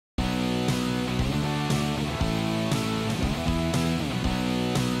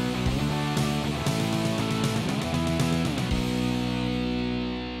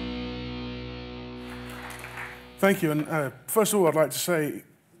Thank you. And first of all, I'd like to say,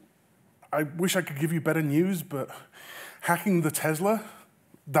 I wish I could give you better news, but hacking the Tesla,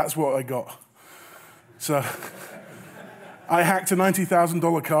 that's what I got. So I hacked a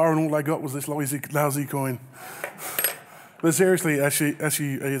 $90,000 car, and all I got was this lousy coin. But seriously, actually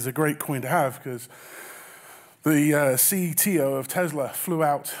is a great coin to have, because the CTO of Tesla flew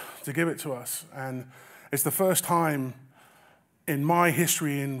out to give it to us. And it's the first time in my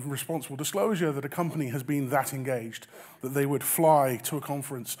history in responsible disclosure that a company has been that engaged, that they would fly to a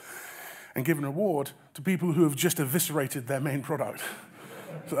conference and give an award to people who have just eviscerated their main product.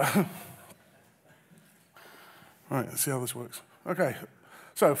 So, all right, let's see how this works. Okay,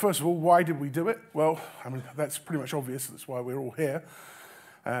 so first of all, why did we do it? Well, I mean, that's pretty much obvious. That's why we're all here.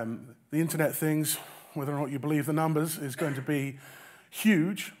 The Internet things, whether or not you believe the numbers, is going to be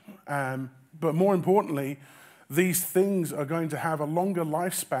huge. But more importantly, these things are going to have a longer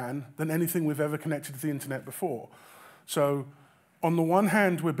lifespan than anything we've ever connected to the Internet before. So on the one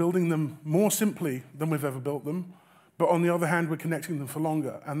hand, we're building them more simply than we've ever built them, but on the other hand, we're connecting them for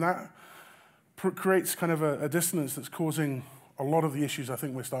longer. And that creates kind of a dissonance that's causing a lot of the issues I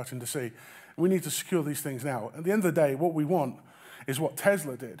think we're starting to see. We need to secure these things now. At the end of the day, what we want is what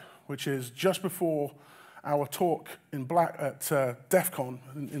Tesla did, which is just before our talk at DEF CON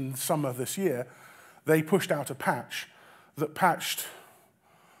in summer this year, they pushed out a patch that patched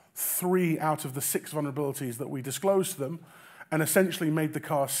 3 out of the 6 vulnerabilities that we disclosed to them and essentially made the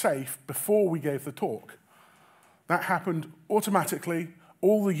car safe before we gave the talk. That happened automatically.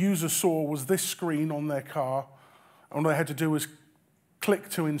 All the users saw was this screen on their car. All they had to do was click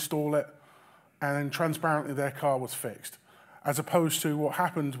to install it, and then transparently their car was fixed, as opposed to what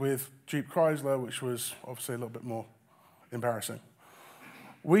happened with Jeep Chrysler, which was obviously a little bit more embarrassing.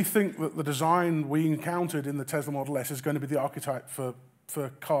 We think that the design we encountered in the Tesla Model S is going to be the archetype for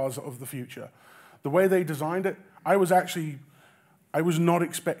cars of the future. The way they designed it, I was not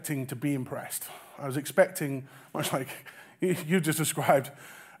expecting to be impressed. I was expecting, much like you just described,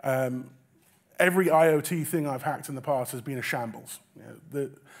 every IoT thing I've hacked in the past has been a shambles. You know,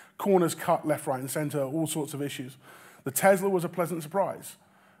 the corners cut left, right, and center, all sorts of issues. The Tesla was a pleasant surprise.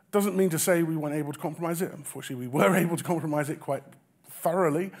 Doesn't mean to say we weren't able to compromise it. Unfortunately, we were able to compromise it quite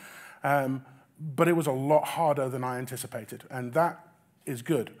thoroughly, but it was a lot harder than I anticipated, and that is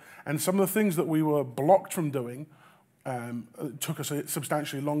good. And some of the things that we were blocked from doing, took us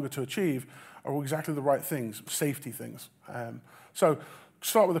substantially longer to achieve, are exactly the right things, safety things. So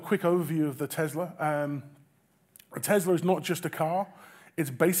start with a quick overview of the Tesla. A Tesla is not just a car,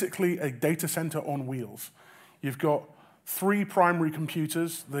 it's basically a data center on wheels. You've got 3 primary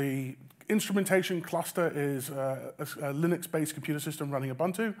computers. The instrumentation cluster is a Linux-based computer system running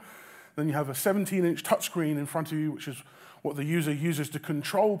Ubuntu. Then you have a 17-inch touchscreen in front of you, which is what the user uses to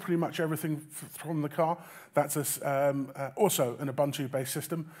control pretty much everything from the car. That's also an Ubuntu-based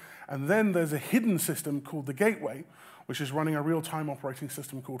system. And then there's a hidden system called the Gateway, which is running a real-time operating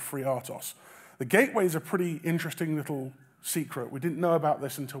system called FreeRTOS. The Gateway is a pretty interesting little secret. We didn't know about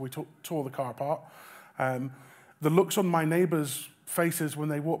this until we tore the car apart. The looks on my neighbors' faces when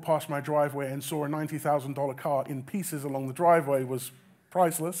they walked past my driveway and saw a $90,000 car in pieces along the driveway was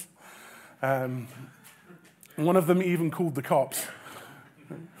priceless. One of them even called the cops.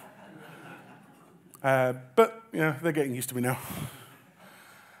 But you know, they're getting used to me now.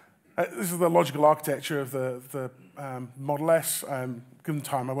 This is the logical architecture of the Model S. Given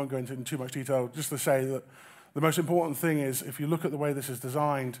time, I won't go into it in too much detail, just to say that the most important thing is, if you look at the way this is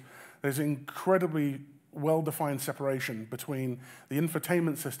designed, there's incredibly well-defined separation between the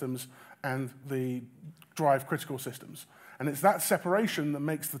infotainment systems and the drive critical systems. And it's that separation that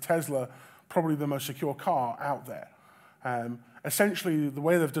makes the Tesla probably the most secure car out there. Essentially, the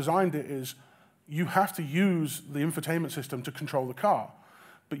way they've designed it is you have to use the infotainment system to control the car,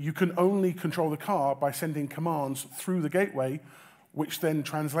 but you can only control the car by sending commands through the gateway, which then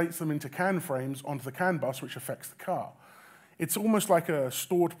translates them into CAN frames onto the CAN bus, which affects the car. It's almost like a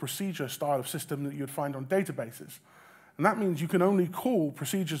stored procedure style of system that you'd find on databases. And that means you can only call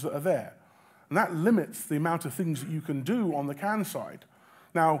procedures that are there. And that limits the amount of things that you can do on the CAN side.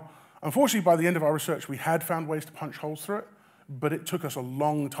 Now, unfortunately, by the end of our research, we had found ways to punch holes through it, but it took us a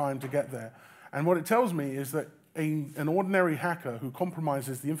long time to get there. And what it tells me is that an ordinary hacker who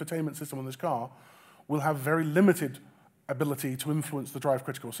compromises the infotainment system on this car will have very limited ability to influence the drive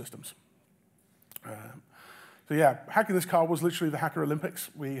critical systems. So yeah, hacking this car was literally the Hacker Olympics.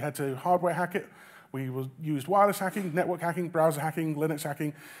 We had to hardware hack it. We used wireless hacking, network hacking, browser hacking, Linux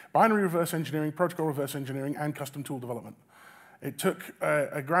hacking, binary reverse engineering, protocol reverse engineering, and custom tool development. It took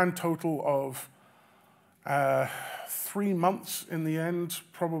a grand total of 3 months in the end,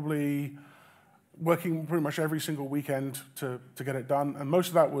 probably working pretty much every single weekend to get it done, and most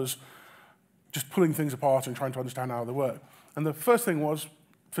of that was just pulling things apart and trying to understand how they work. And the first thing was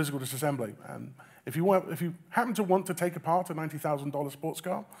physical disassembly. If you happen to want to take apart a $90,000 sports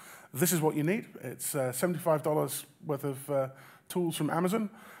car, this is what you need. It's $75 worth of tools from Amazon.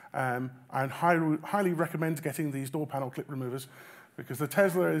 I highly recommend getting these door panel clip removers because the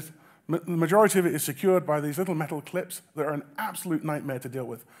Tesla is, the majority of it is secured by these little metal clips that are an absolute nightmare to deal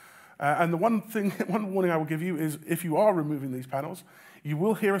with. And the one warning I will give you is if you are removing these panels, you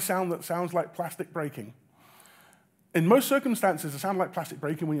will hear a sound that sounds like plastic breaking. In most circumstances, a sound like plastic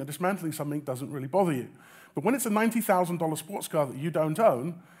breaking when you're dismantling something doesn't really bother you. But when it's a $90,000 sports car that you don't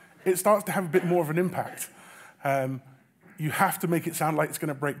own, it starts to have a bit more of an impact. You have to make it sound like it's going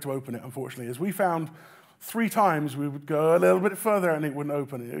to break to open it, unfortunately. As we found 3 times, we would go a little bit further and it wouldn't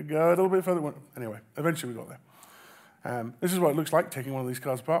open. It would go a little bit further. Anyway, eventually we got there. This is what it looks like taking one of these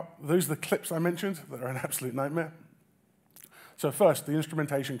cars apart. Those are the clips I mentioned that are an absolute nightmare. So first, the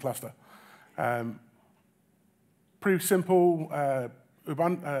instrumentation cluster. Pretty simple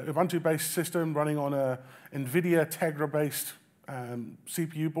Ubuntu-based system running on a NVIDIA Tegra-based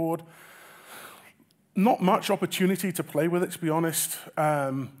CPU board. Not much opportunity to play with it, to be honest.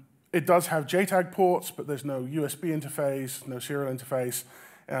 It does have JTAG ports, but there's no USB interface, no serial interface.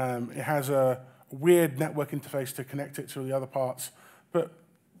 It has a weird network interface to connect it to the other parts, but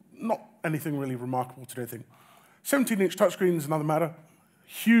not anything really remarkable to do anything. 17-inch touchscreen is another matter.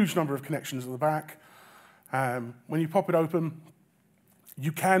 Huge number of connections at the back. When you pop it open,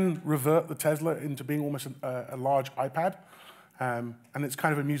 you can revert the Tesla into being almost a large iPad. And it's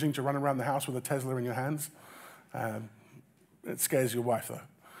kind of amusing to run around the house with a Tesla in your hands. It scares your wife,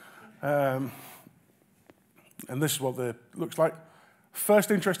 though. And this is what it looks like.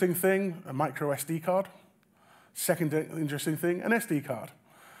 First interesting thing, a micro SD card. Second interesting thing, an SD card.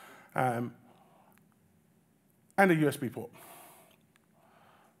 And a USB port.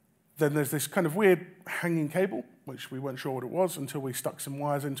 Then there's this kind of weird hanging cable, which we weren't sure what it was until we stuck some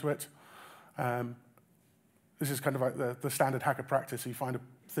wires into it. This is kind of like the standard hacker practice. You find a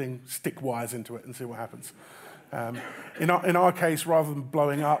thing, stick wires into it, and see what happens. In our case, rather than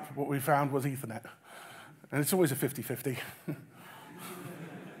blowing up, what we found was Ethernet. And it's always a 50-50.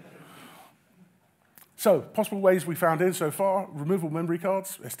 So, possible ways we found in so far, removable memory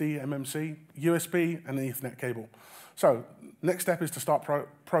cards, SD, MMC, USB, and an Ethernet cable. So, next step is to start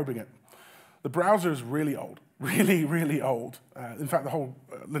probing it. The browser is really old, really, really old. In fact, the whole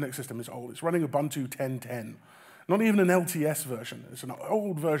Linux system is old. It's running Ubuntu 10.10. Not even an LTS version. It's an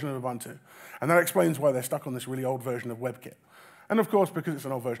old version of Ubuntu. And that explains why they're stuck on this really old version of WebKit. And of course, because it's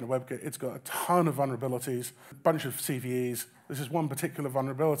an old version of WebKit, it's got a ton of vulnerabilities, a bunch of CVEs. This is one particular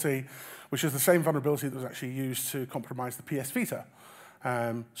vulnerability, which is the same vulnerability that was actually used to compromise the PS Vita.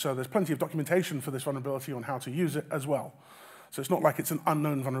 So there's plenty of documentation for this vulnerability on how to use it as well. So it's not like it's an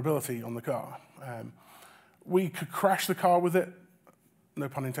unknown vulnerability on the car. We could crash the car with it, no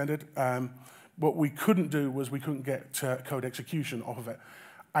pun intended. What we couldn't do was we couldn't get code execution off of it.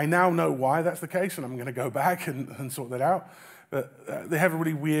 I now know why that's the case, and I'm going to go back and sort that out. But they have a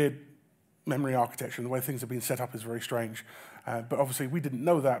really weird memory architecture, and the way things have been set up is very strange. But obviously, we didn't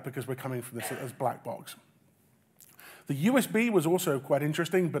know that because we're coming from this as black box. The USB was also quite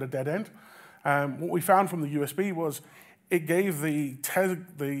interesting, but a dead end. What we found from the USB was it gave the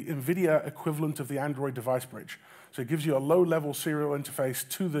NVIDIA equivalent of the Android device bridge. So it gives you a low-level serial interface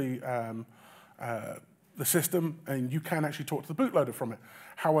to the system, and you can actually talk to the bootloader from it.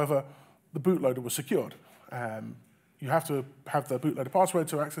 However, the bootloader was secured. You have to have the bootloader password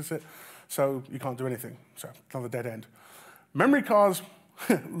to access it, so you can't do anything. So another dead end. Memory cards,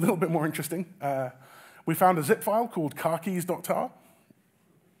 a little bit more interesting. We found a zip file called carkeys.tar.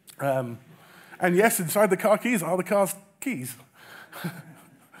 And yes, inside the car keys are the car's keys.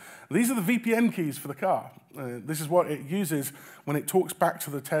 These are the VPN keys for the car. This is what it uses when it talks back to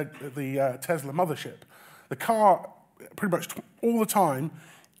the Tesla mothership. The car, pretty much all the time,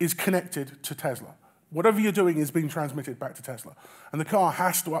 is connected to Tesla. Whatever you're doing is being transmitted back to Tesla. And the car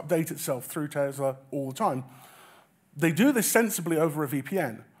has to update itself through Tesla all the time. They do this sensibly over a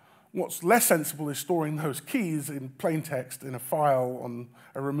VPN. What's less sensible is storing those keys in plain text in a file on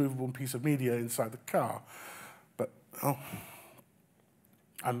a removable piece of media inside the car. But, oh,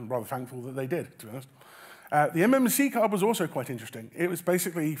 I'm rather thankful that they did, to be honest. The MMC card was also quite interesting. It was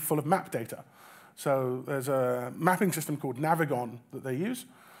basically full of map data. So there's a mapping system called Navigon that they use.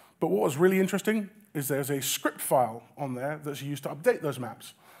 But what was really interesting is there's a script file on there that's used to update those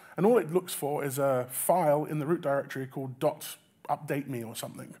maps. And all it looks for is a file in the root directory called .updateme or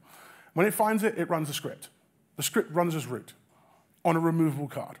something. When it finds it, it runs a script. The script runs as root on a removable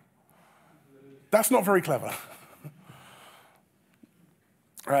card. That's not very clever.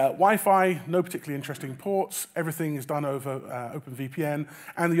 Wi-Fi, no particularly interesting ports. Everything is done over OpenVPN,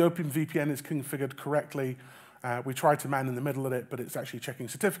 and the OpenVPN is configured correctly. We tried to man in the middle of it, but it's actually checking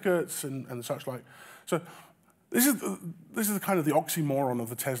certificates and such like. So this is kind of the oxymoron of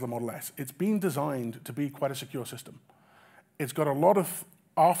the Tesla Model S. It's been designed to be quite a secure system. It's got a lot of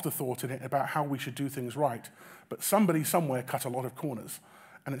afterthought in it about how we should do things right, but somebody somewhere cut a lot of corners.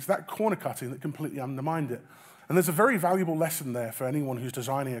 And it's that corner cutting that completely undermined it. And there's a very valuable lesson there for anyone who's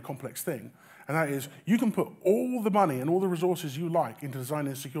designing a complex thing, and that is you can put all the money and all the resources you like into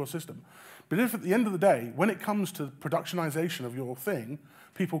designing a secure system. But if at the end of the day, when it comes to productionization of your thing,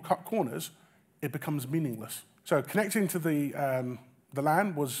 people cut corners, it becomes meaningless. So connecting to the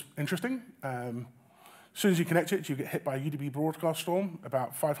LAN was interesting. As soon as you connect it, you get hit by a UDP broadcast storm,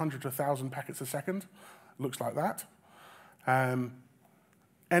 about 500 to 1,000 packets a second. Looks like that.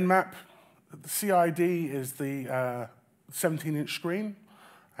 Nmap, the CID is the 17-inch screen.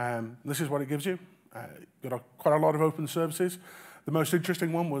 This is what it gives you. Got quite a lot of open services. The most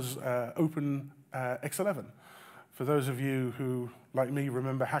interesting one was Open X11. For those of you who, like me,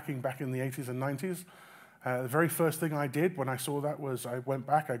 remember hacking back in the 80s and 90s, the very first thing I did when I saw that was I went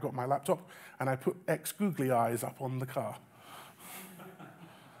back, I got my laptop, and I put X googly eyes up on the car.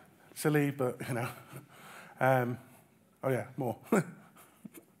 Silly, but, you know. Oh, yeah, more.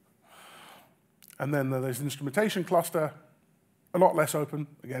 And then there's the instrumentation cluster, a lot less open.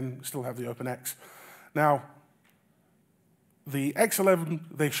 Again, still have the OpenX. Now, the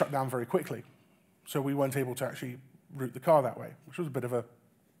X11, they shut down very quickly. So we weren't able to actually route the car that way, which was a bit of a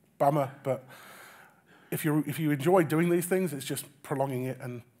bummer. But if you enjoy doing these things, it's just prolonging it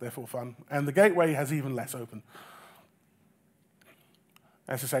and therefore fun. And the gateway has even less open.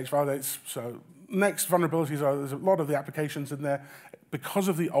 SSH validates. So next vulnerabilities are, there's a lot of the applications in there. Because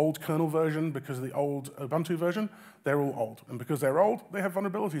of the old kernel version, because of the old Ubuntu version, they're all old. And because they're old, they have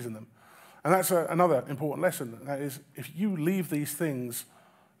vulnerabilities in them. And that's another important lesson. That is, if you leave these things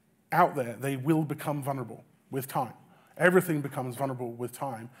out there, they will become vulnerable with time. Everything becomes vulnerable with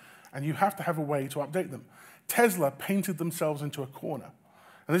time. And you have to have a way to update them. Tesla painted themselves into a corner.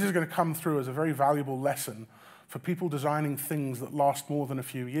 And this is going to come through as a very valuable lesson for people designing things that last more than a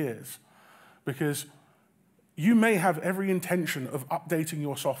few years. Because you may have every intention of updating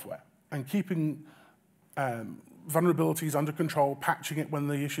your software and keeping vulnerabilities under control, patching it when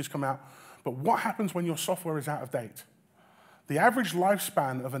the issues come out. But what happens when your software is out of date? The average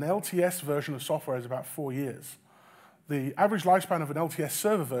lifespan of an LTS version of software is about 4 years. The average lifespan of an LTS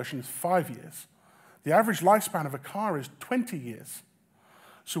server version is 5 years. The average lifespan of a car is 20 years.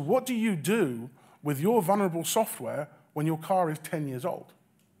 So what do you do with your vulnerable software when your car is 10 years old?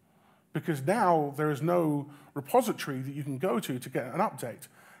 Because now there is no repository that you can go to get an update.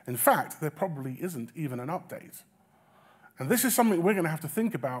 In fact, there probably isn't even an update. And this is something we're going to have to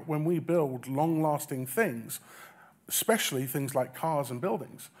think about when we build long-lasting things, especially things like cars and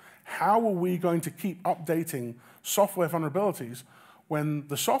buildings. How are we going to keep updating software vulnerabilities when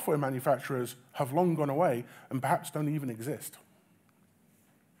the software manufacturers have long gone away and perhaps don't even exist?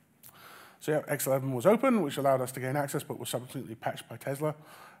 So yeah, X11 was open, which allowed us to gain access, but was subsequently patched by Tesla.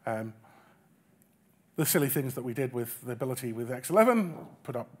 The silly things that we did with the ability with X11,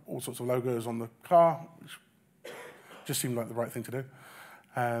 put up all sorts of logos on the car, which just seemed like the right thing to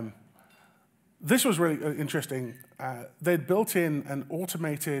do. This was really interesting. They'd built in an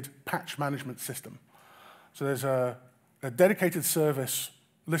automated patch management system. So there's a dedicated service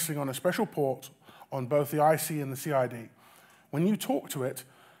listening on a special port on both the IC and the CID. When you talk to it,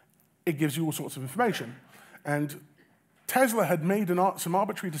 it gives you all sorts of information. And Tesla had made some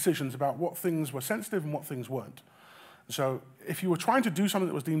arbitrary decisions about what things were sensitive and what things weren't. So if you were trying to do something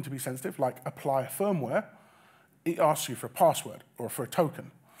that was deemed to be sensitive, like apply a firmware, it asks you for a password or for a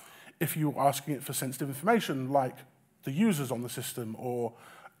token. If you were asking it for sensitive information, like the users on the system or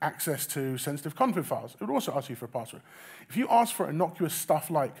access to sensitive config files, it would also ask you for a password. If you ask for innocuous stuff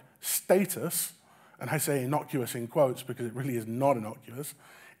like status, and I say innocuous in quotes because it really is not innocuous,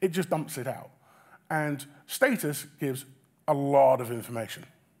 it just dumps it out. And status gives a lot of information.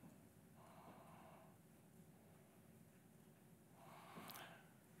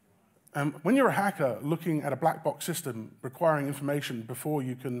 When you're a hacker looking at a black box system requiring information before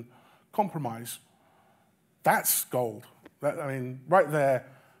you can compromise, that's gold. I mean, right there,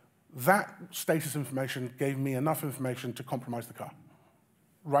 that status information gave me enough information to compromise the car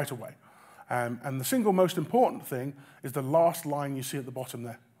right away. And the single most important thing is the last line you see at the bottom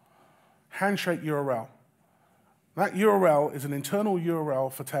there. Handshake URL. That URL is an internal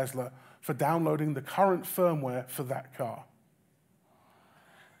URL for Tesla for downloading the current firmware for that car.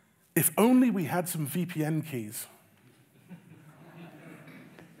 If only we had some VPN keys.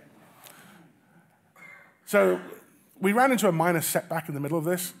 So we ran into a minor setback in the middle of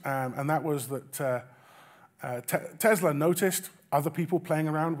this, and that was that Tesla noticed other people playing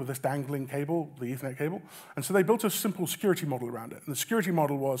around with this dangling cable, the Ethernet cable, and so they built a simple security model around it. And the security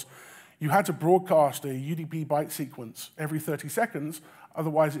model was you had to broadcast a UDP byte sequence every 30 seconds,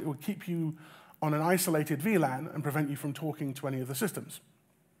 otherwise it would keep you on an isolated VLAN and prevent you from talking to any of the systems.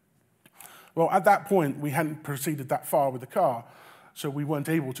 Well, at that point, we hadn't proceeded that far with the car, so we weren't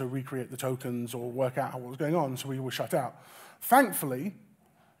able to recreate the tokens or work out what was going on, so we were shut out. Thankfully,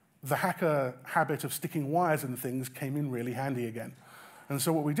 the hacker habit of sticking wires in things came in really handy again. And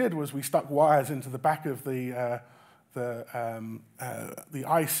so what we did was we stuck wires into the back of the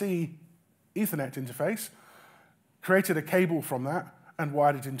IC Ethernet interface, created a cable from that, and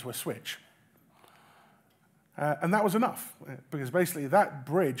wired it into a switch. And that was enough, because basically that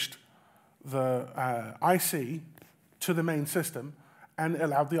bridged the IC to the main system and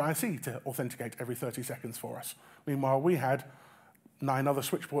allowed the IC to authenticate every 30 seconds for us. Meanwhile, we had 9 other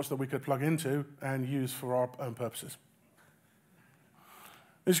switch ports that we could plug into and use for our own purposes.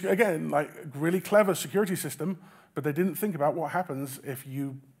 It's, again, like a really clever security system, but they didn't think about what happens if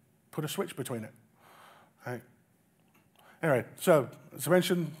you put a switch between it. Right? Anyway, so as I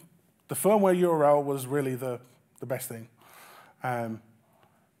mentioned, the firmware URL was really the best thing.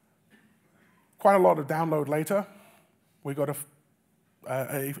 Quite a lot of download later, we got a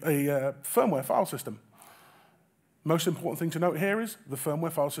firmware file system. Most important thing to note here is the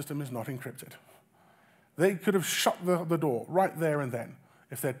firmware file system is not encrypted. They could have shut the door right there and then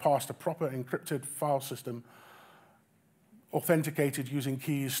if they'd passed a proper encrypted file system authenticated using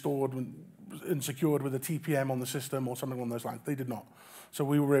keys stored and secured with a TPM on the system or something along those lines. They did not. So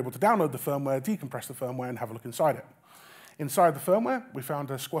we were able to download the firmware, decompress the firmware, and have a look inside it. Inside the firmware, we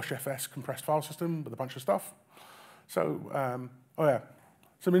found a SquashFS compressed file system with a bunch of stuff. So, oh yeah,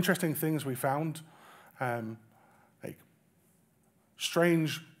 some interesting things we found. Like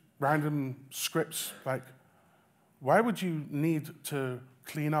strange, random scripts. Like, why would you need to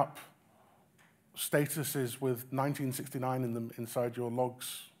clean up statuses with 1969 in them inside your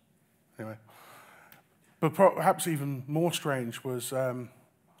logs? Anyway. But perhaps even more strange was, oh,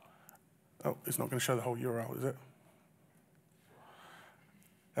 it's not going to show the whole URL, is it?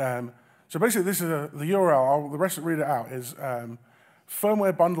 So basically, this is the URL. The rest of it, read it out, is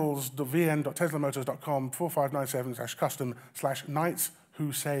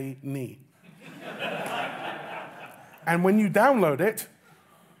firmwarebundles.vn.teslamotors.com/custom/knights-who-say-ni. And when you download it,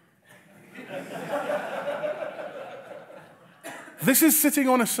 this is sitting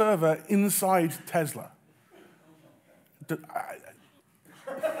on a server inside Tesla.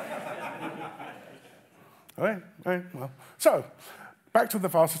 All right, well. So, back to the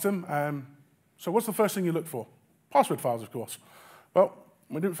file system. So what's the first thing you look for? Password files, of course. Well,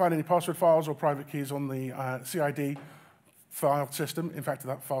 we didn't find any password files or private keys on the CID file system. In fact,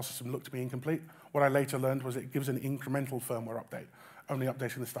 that file system looked to be incomplete. What I later learned was it gives an incremental firmware update, only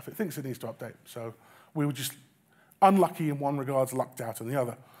updating the stuff it thinks it needs to update. So we were just unlucky in one regard, lucked out in the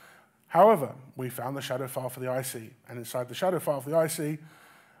other. However, we found the shadow file for the IC, and inside the shadow file for the IC,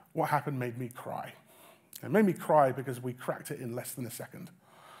 what happened made me cry. It made me cry because we cracked it in less than a second.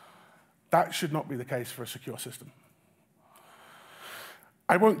 That should not be the case for a secure system.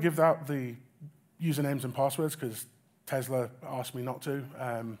 I won't give out the usernames and passwords because Tesla asked me not to.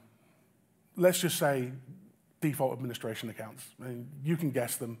 Let's just say default administration accounts. I mean, you can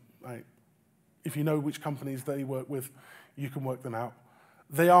guess them. Right? If you know which companies they work with, you can work them out.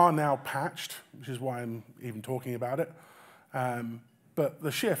 They are now patched, which is why I'm even talking about it. But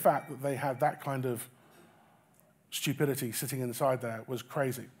the sheer fact that they had that kind of stupidity sitting inside there was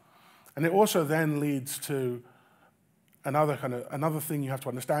crazy. And it also then leads to another thing you have to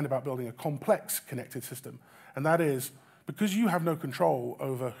understand about building a complex connected system. And that is, because you have no control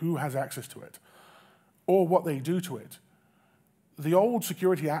over who has access to it or what they do to it, the old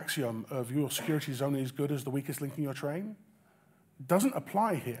security axiom of your security is only as good as the weakest link in your chain doesn't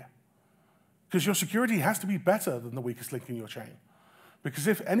apply here. Because your security has to be better than the weakest link in your chain. Because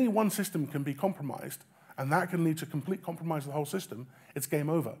if any one system can be compromised, and that can lead to complete compromise of the whole system, it's game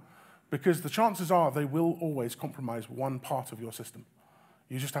over. Because the chances are they will always compromise one part of your system.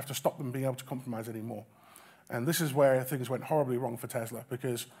 You just have to stop them being able to compromise anymore. And this is where things went horribly wrong for Tesla,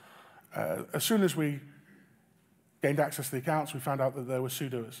 because as soon as we gained access to the accounts, we found out that there were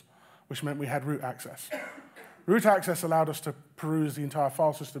sudos, which meant we had root access. Root access allowed us to peruse the entire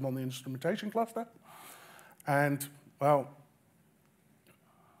file system on the instrumentation cluster. And, well,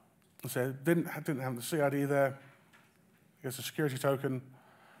 so didn't have the CID there. Here's a security token.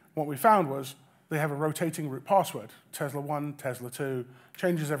 What we found was they have a rotating root password, Tesla 1, Tesla 2,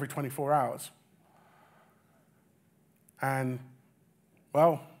 changes every 24 hours. And,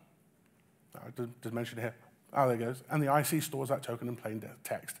 well, I didn't mention it here. Oh, there it goes. And the IC stores that token in plain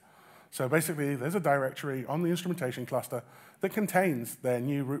text. So basically, there's a directory on the instrumentation cluster that contains their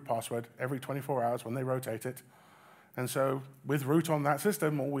new root password every 24 hours when they rotate it. And so with root on that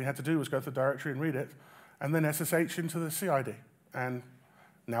system, all we had to do was go to the directory and read it, and then SSH into the CID. And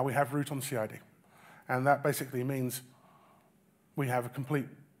now we have root on CID. And that basically means we have a complete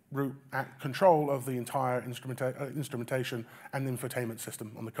root control of the entire instrumentation and infotainment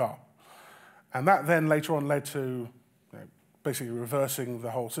system on the car. And that then later on led to basically reversing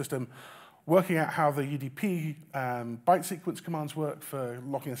the whole system, working out how the UDP byte sequence commands work for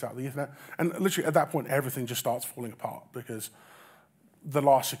locking us out of the Ethernet. And literally at that point, everything just starts falling apart because the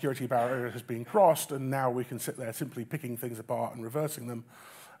last security barrier has been crossed, and now we can sit there simply picking things apart and reversing them.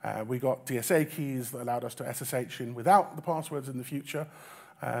 We got DSA keys that allowed us to SSH in without the passwords in the future.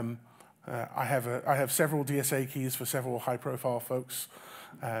 I have several DSA keys for several high-profile folks.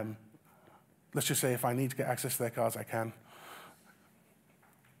 Let's just say if I need to get access to their cars, I can.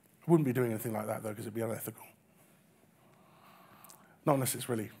 I wouldn't be doing anything like that, though, because it'd be unethical. Not unless it's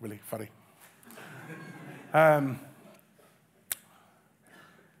really, really funny.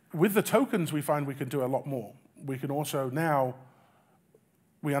 With the tokens, we find we can do a lot more. We can also now,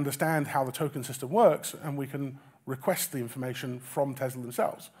 we understand how the token system works, and we can request the information from Tesla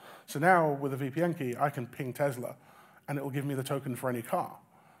themselves. So now, with a VPN key, I can ping Tesla, and it will give me the token for any car,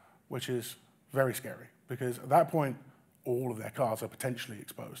 which is very scary, because at that point, all of their cars are potentially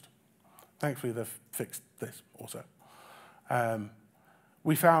exposed. Thankfully, they've fixed this also.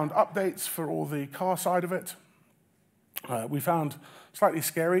 We found updates for all the car side of it. We found, slightly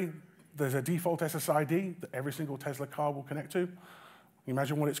scary, there's a default SSID that every single Tesla car will connect to. Can you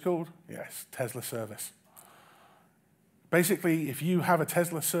imagine what it's called? Yes, Tesla service. Basically, if you have a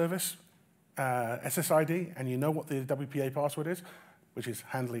Tesla service SSID and you know what the WPA password is, which is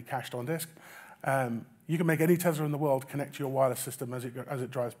handily cached on disk, you can make any Tesla in the world connect to your wireless system as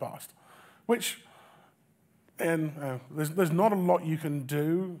it drives past. Which, there's not a lot you can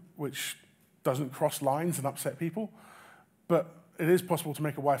do which doesn't cross lines and upset people, but it is possible to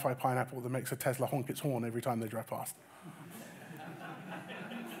make a Wi-Fi pineapple that makes a Tesla honk its horn every time they drive past.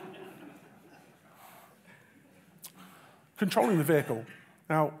 Controlling the vehicle.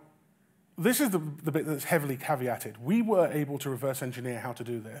 Now, this is the bit that's heavily caveated. We were able to reverse engineer how to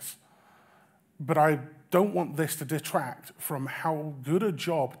do this, but I don't want this to detract from how good a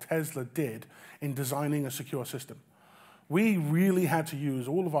job Tesla did in designing a secure system. We really had to use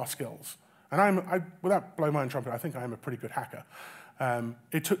all of our skills. And without blowing my own trumpet, I think I am a pretty good hacker.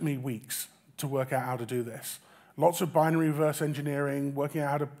 It took me weeks to work out how to do this. Lots of binary reverse engineering, working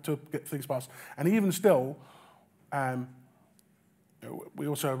out how to get things past. And even still, we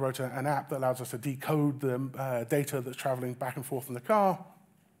also wrote an app that allows us to decode the data that's traveling back and forth in the car.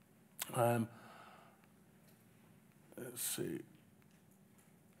 Let's see.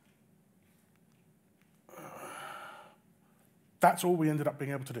 That's all we ended up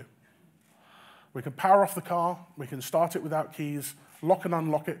being able to do. We can power off the car, we can start it without keys, lock and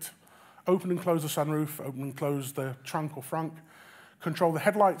unlock it, open and close the sunroof, open and close the trunk or frunk, control the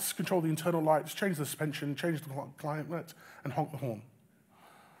headlights, control the internal lights, change the suspension, change the climate, and honk the horn.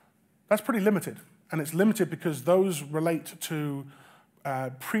 That's pretty limited, and it's limited because those relate to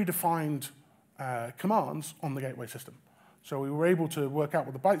predefined commands on the gateway system. So we were able to work out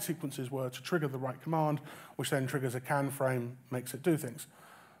what the byte sequences were to trigger the right command, which then triggers a CAN frame, makes it do things.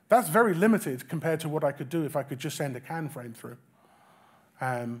 That's very limited compared to what I could do if I could just send a CAN frame through.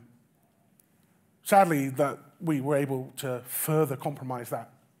 Sadly, that we were able to further compromise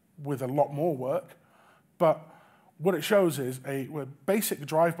that with a lot more work, but what it shows is a basic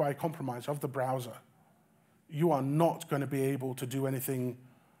drive-by compromise of the browser. You are not going to be able to do anything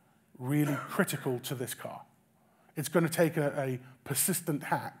really critical to this car. It's going to take a persistent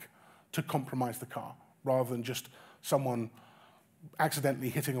hack to compromise the car, rather than just someone accidentally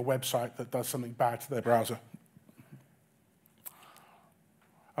hitting a website that does something bad to their browser.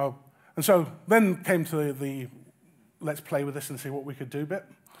 Oh, and so then came to the let's play with this and see what we could do bit.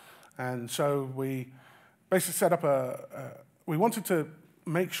 And so we basically set up we wanted to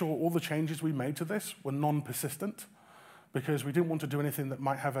make sure all the changes we made to this were non-persistent, because we didn't want to do anything that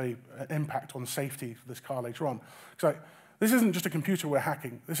might have an impact on safety for this car later on. So this isn't just a computer we're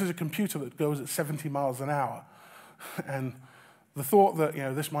hacking. This is a computer that goes at 70 miles an hour. And the thought that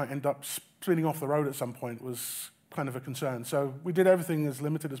this might end up spinning off the road at some point was kind of a concern. So we did everything as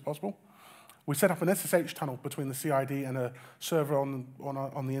limited as possible. We set up an SSH tunnel between the CID and a server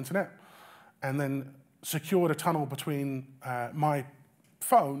on the internet, and then secured a tunnel between my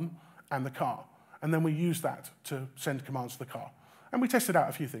phone and the car. And then we use that to send commands to the car. And we tested out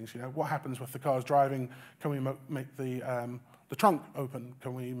a few things. What happens with the car's driving? Can we make the trunk open?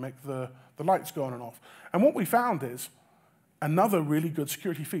 Can we make the lights go on and off? And what we found is another really good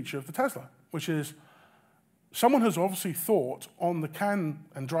security feature of the Tesla, which is someone has obviously thought on the CAN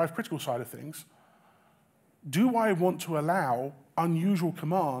and drive critical side of things, do I want to allow unusual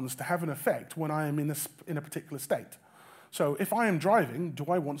commands to have an effect when I am in a particular state? So if I am driving, do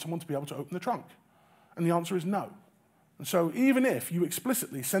I want someone to be able to open the trunk? And the answer is no. And so even if you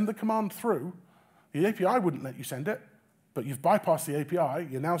explicitly send the command through, the API wouldn't let you send it, but you've bypassed the API,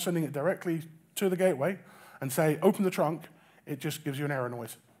 you're now sending it directly to the gateway and say, open the trunk, it just gives you an error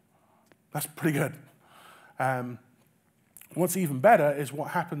noise. That's pretty good. What's even better is what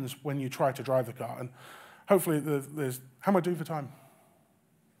happens when you try to drive the car. And hopefully there's, how am I doing for time?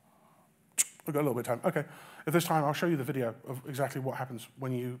 I've got a little bit of time. Okay, if there's time, I'll show you the video of exactly what happens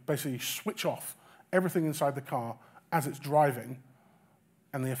when you basically switch off everything inside the car as it's driving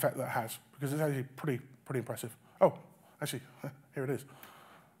and the effect that has, because it's actually pretty impressive. Oh, actually, here it is.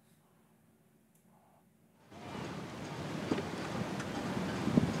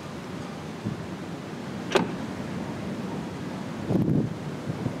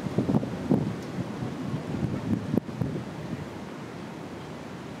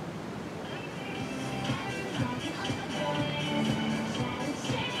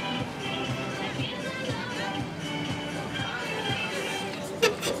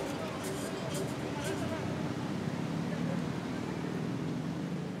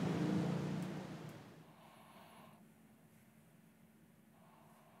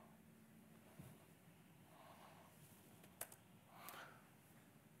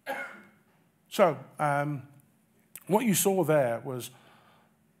 So what you saw there was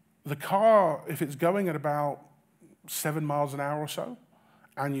the car, if it's going at about 7 miles an hour or so,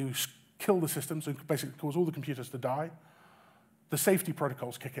 and you kill the system, so basically cause all the computers to die, the safety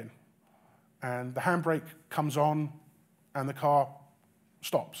protocols kick in. And the handbrake comes on, and the car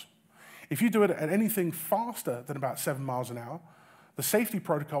stops. If you do it at anything faster than about 7 miles an hour, the safety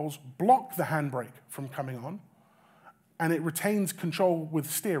protocols block the handbrake from coming on, and it retains control with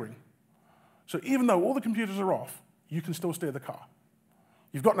steering. So even though all the computers are off, you can still steer the car.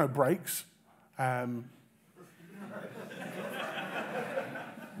 You've got no brakes, but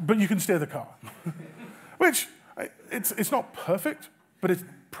you can steer the car. Which, it's not perfect, but it's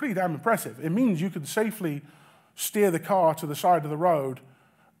pretty damn impressive. It means you can safely steer the car to the side of the road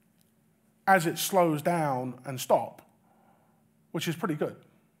as it slows down and stop, which is pretty good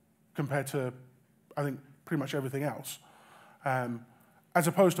compared to, I think, pretty much everything else. As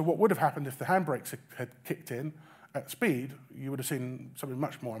opposed to what would have happened if the handbrakes had kicked in at speed, you would have seen something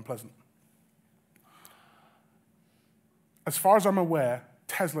much more unpleasant. As far as I'm aware,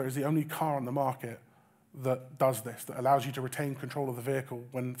 Tesla is the only car on the market that does this, that allows you to retain control of the vehicle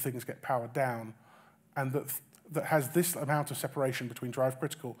when things get powered down, and that has this amount of separation between drive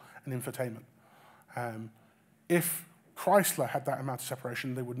critical and infotainment. If Chrysler had that amount of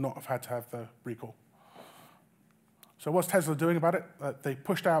separation, they would not have had to have the recall. So what's Tesla doing about it? They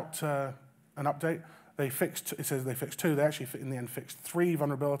pushed out an update. They fixed, it says they fixed 2. They actually, in the end, fixed 3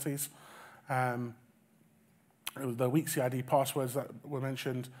 vulnerabilities. The weak CID passwords that were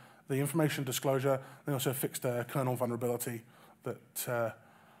mentioned, the information disclosure. They also fixed a kernel vulnerability that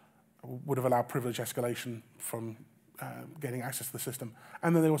would have allowed privilege escalation from getting access to the system.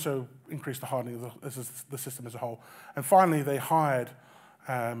 And then they also increased the hardening of the system as a whole. And finally, they hired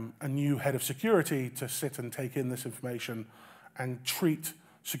a new head of security to sit and take in this information and treat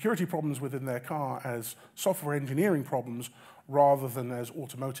security problems within their car as software engineering problems rather than as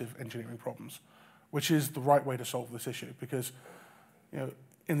automotive engineering problems, which is the right way to solve this issue. Because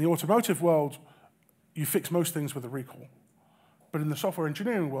in the automotive world, you fix most things with a recall. But in the software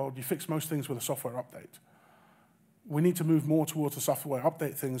engineering world, you fix most things with a software update. We need to move more towards the software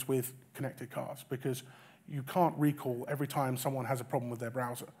update things with connected cars, because you can't recall every time someone has a problem with their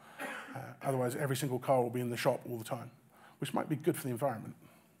browser. Otherwise, every single car will be in the shop all the time, which might be good for the environment.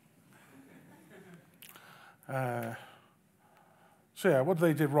 So yeah, what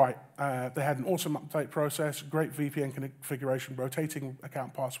they did right, they had an awesome update process, great VPN configuration, rotating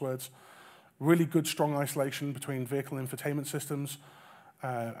account passwords, really good strong isolation between vehicle and infotainment systems,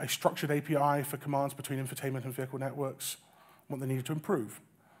 a structured API for commands between infotainment and vehicle networks, what they needed to improve.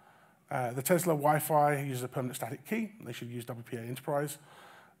 The Tesla Wi-Fi uses a permanent static key. They should use WPA Enterprise.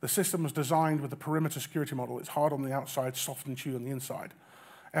 The system was designed with a perimeter security model. It's hard on the outside, soft and chewy on the inside.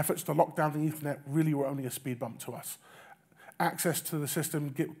 Efforts to lock down the Ethernet really were only a speed bump to us. Access to the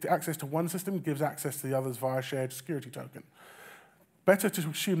system, access to one system gives access to the others via shared security token. Better to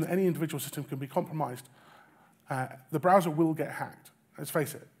assume that any individual system can be compromised. The browser will get hacked. Let's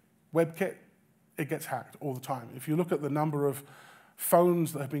face it, WebKit, it gets hacked all the time. If you look at the number of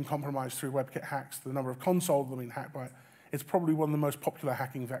phones that have been compromised through WebKit hacks, the number of consoles that have been hacked by it, it's probably one of the most popular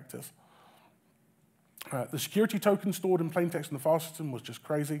hacking vectors. The security token stored in plaintext in the file system was just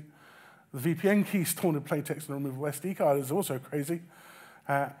crazy. The VPN key stored in plaintext in the removable SD card is also crazy.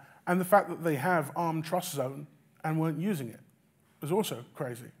 And the fact that they have ARM trust zone and weren't using it was also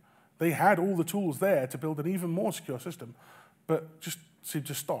crazy. They had all the tools there to build an even more secure system, but just seemed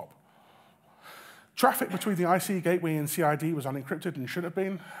to stop. Traffic between the IC gateway and CID was unencrypted and should have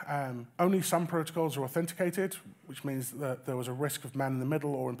been. Only some protocols are authenticated, which means that there was a risk of man in the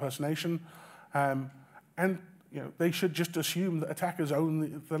middle or impersonation. And they should just assume that attackers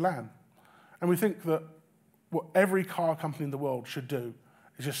own the LAN. And we think that what every car company in the world should do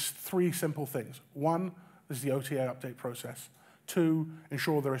is just 3 simple things. 1 is the OTA update process. 2,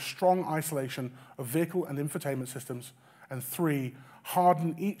 ensure there is strong isolation of vehicle and infotainment systems. And 3,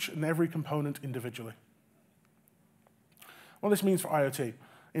 harden each and every component individually. What this means for IoT.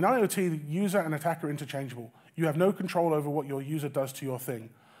 In IoT, the user and attacker are interchangeable. You have no control over what your user does to your thing.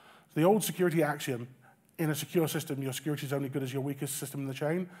 The old security axiom, in a secure system, your security is only good as your weakest system in the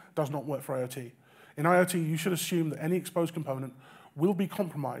chain, does not work for IoT. In IoT, you should assume that any exposed component will be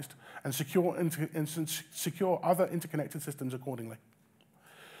compromised and secure other interconnected systems accordingly.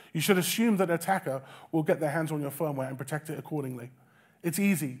 You should assume that an attacker will get their hands on your firmware and protect it accordingly. It's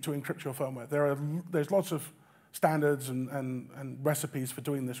easy to encrypt your firmware. There's lots of standards and recipes for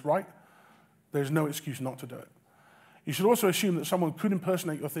doing this right. There's no excuse not to do it. You should also assume that someone could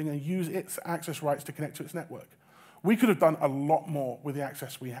impersonate your thing and use its access rights to connect to its network. We could have done a lot more with the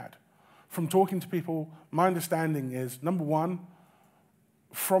access we had. From talking to people, my understanding is, number 1,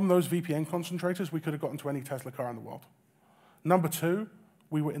 from those VPN concentrators, we could have gotten to any Tesla car in the world. Number 2,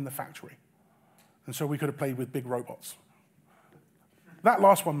 we were in the factory. And so we could have played with big robots. That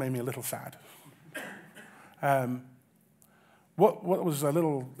last one made me a little sad. What was a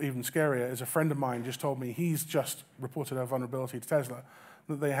little even scarier is a friend of mine just told me he's just reported a vulnerability to Tesla,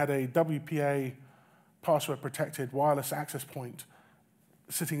 that they had a WPA password-protected wireless access point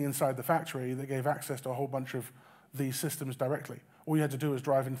sitting inside the factory that gave access to a whole bunch of these systems directly. All you had to do was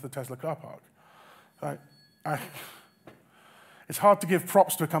drive into the Tesla car park. It's hard to give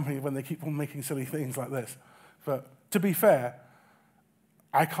props to a company when they keep on making silly things like this. But to be fair,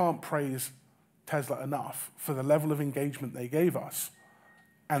 I can't praise Tesla enough for the level of engagement they gave us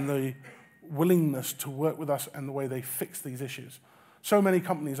and the willingness to work with us and the way they fix these issues. So many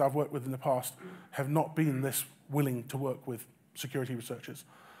companies I've worked with in the past have not been this willing to work with security researchers.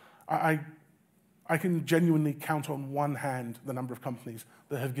 I can genuinely count on one hand the number of companies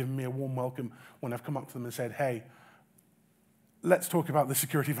that have given me a warm welcome when I've come up to them and said, hey, let's talk about the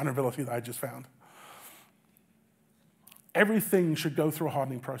security vulnerability that I just found. Everything should go through a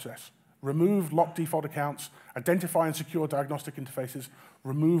hardening process. Remove locked default accounts, identify and secure diagnostic interfaces,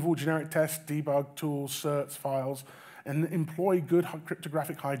 remove all generic tests, debug tools, certs, files, and employ good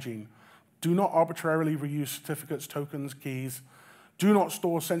cryptographic hygiene. Do not arbitrarily reuse certificates, tokens, keys. Do not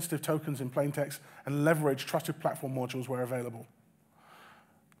store sensitive tokens in plaintext, and leverage trusted platform modules where available.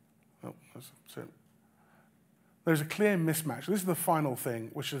 Oh, that's it. There's a clear mismatch. This is the final thing,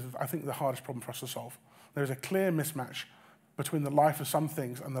 which is, I think, the hardest problem for us to solve. There's a clear mismatch between the life of some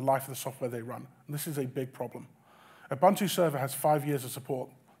things and the life of the software they run. And this is a big problem. A Ubuntu server has 5 years of support.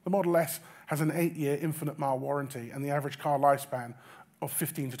 The Model S has an 8-year infinite mile warranty and the average car lifespan of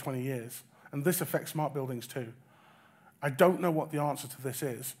 15 to 20 years. And this affects smart buildings too. I don't know what the answer to this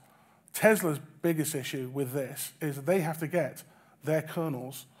is. Tesla's biggest issue with this is that they have to get their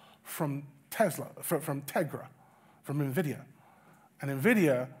kernels from Tegra, from NVIDIA. And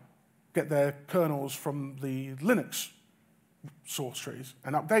NVIDIA get their kernels from the Linux source trees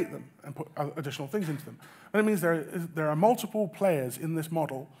and update them and put additional things into them. And it means there are multiple players in this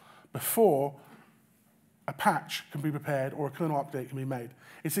model before a patch can be prepared or a kernel update can be made.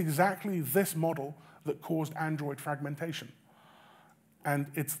 It's exactly this model that caused Android fragmentation. And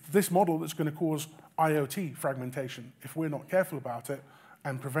it's this model that's going to cause IoT fragmentation if we're not careful about it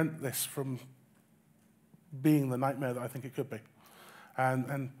and prevent this from being the nightmare that I think it could be.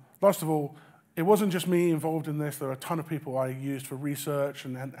 And last of all, it wasn't just me involved in this. There are a ton of people I used for research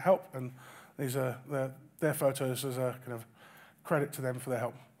and help, and these are their photos as a kind of credit to them for their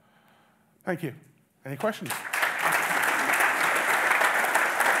help. Thank you. Any questions?